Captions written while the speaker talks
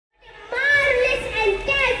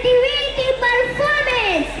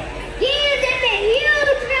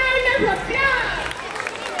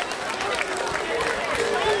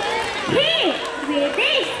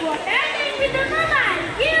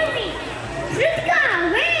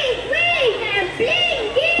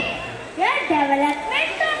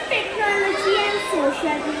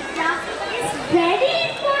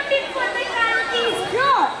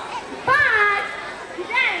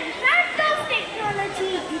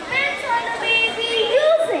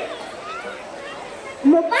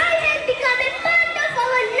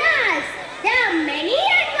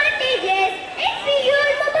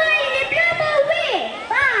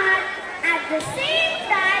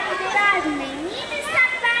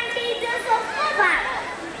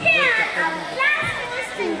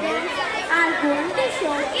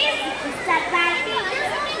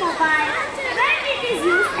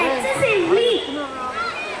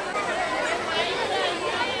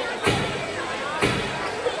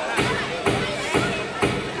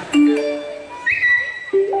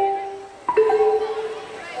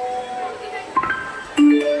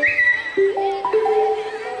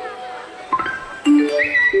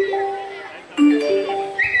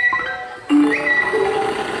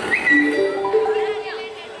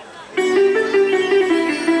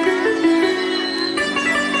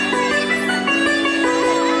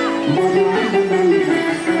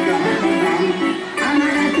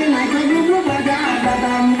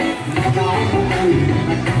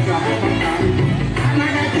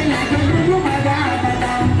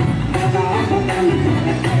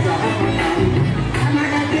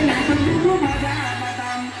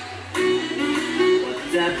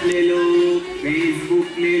WhatsApp ले लो,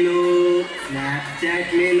 Facebook ले लो,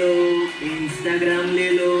 Snapchat ले लो, इंस्टाग्राम ले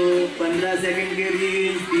लो, 15 सेकंड के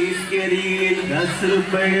रील, 30 के रील, 10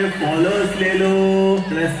 रुपए के फॉलोअर्स ले लो,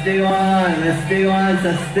 रस्ते वहाँ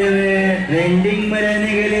सस्ते में ट्रेंडिंग में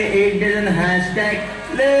रहने के लिए 1 डजन हैशटैग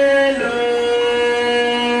ले लो।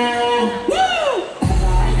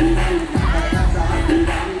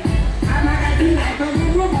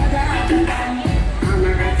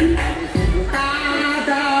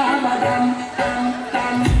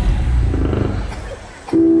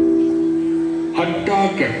 हट्टा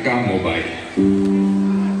कट्टा मोबाइल।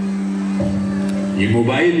 ये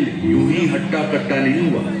मोबाइल यूं ही हट्टा कट्टा नहीं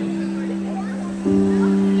हुआ,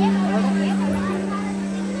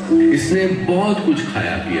 इसने बहुत कुछ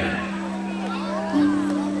खाया पिया है।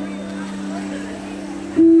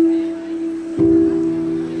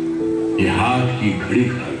 ये हाथ की घड़ी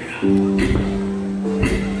खा गया,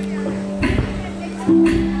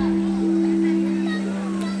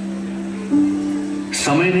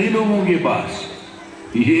 समय नहीं लोगों के पास,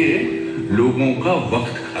 ये लोगों का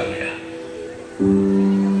वक्त खा गया।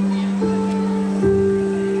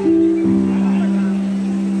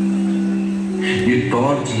 ये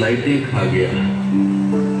टॉर्च लाइटें खा गया,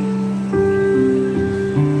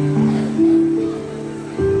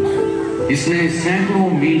 इसने सैकड़ों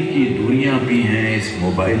मील की दूरियां पी हैं, इस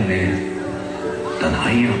मोबाइल ने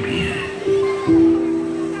तन्हाइयां पी हैं।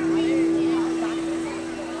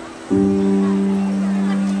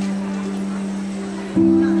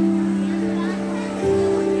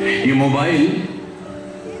 ये मोबाइल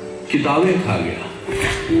किताबें खा गया,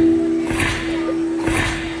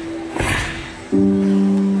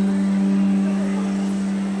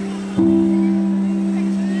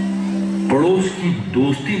 पड़ोस की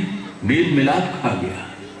दोस्ती मेल मिलाप खा गया,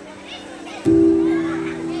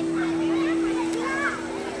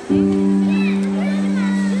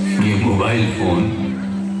 ये मोबाइल फोन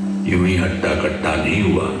यूं ही हट्टा कट्टा नहीं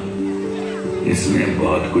हुआ, इसने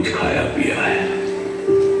बहुत कुछ खाया पिया है।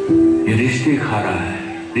 ये रिश्ते खा रहा है,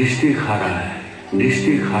 रिश्ते खा रहा है,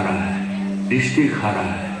 रिश्ते खा रहा है, रिश्ते खा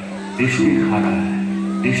रहा है, रिश्ते खा रहा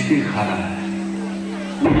है, रिश्ते खा रहा है।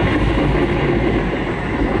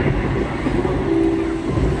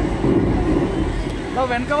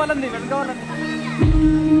 వెనక వాళ్ళండి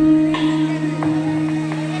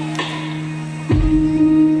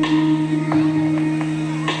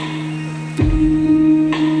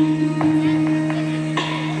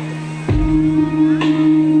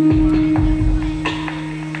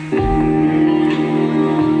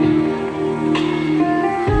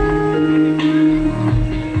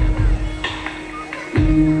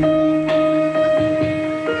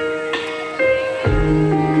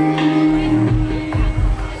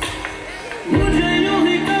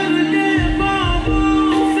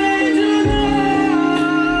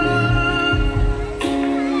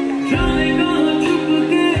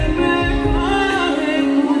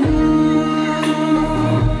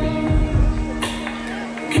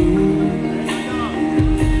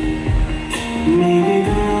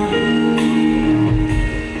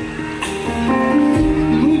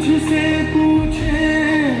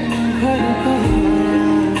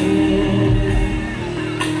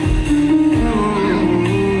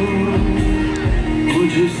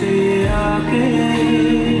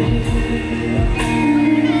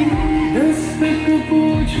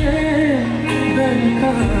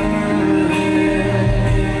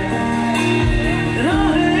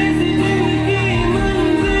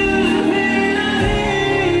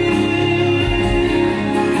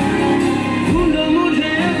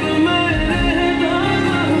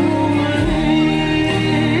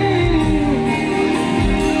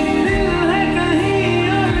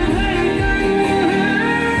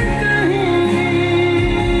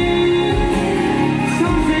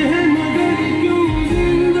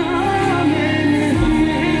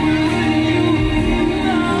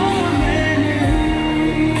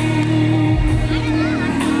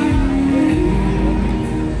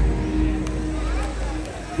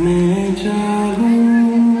मैं जागूं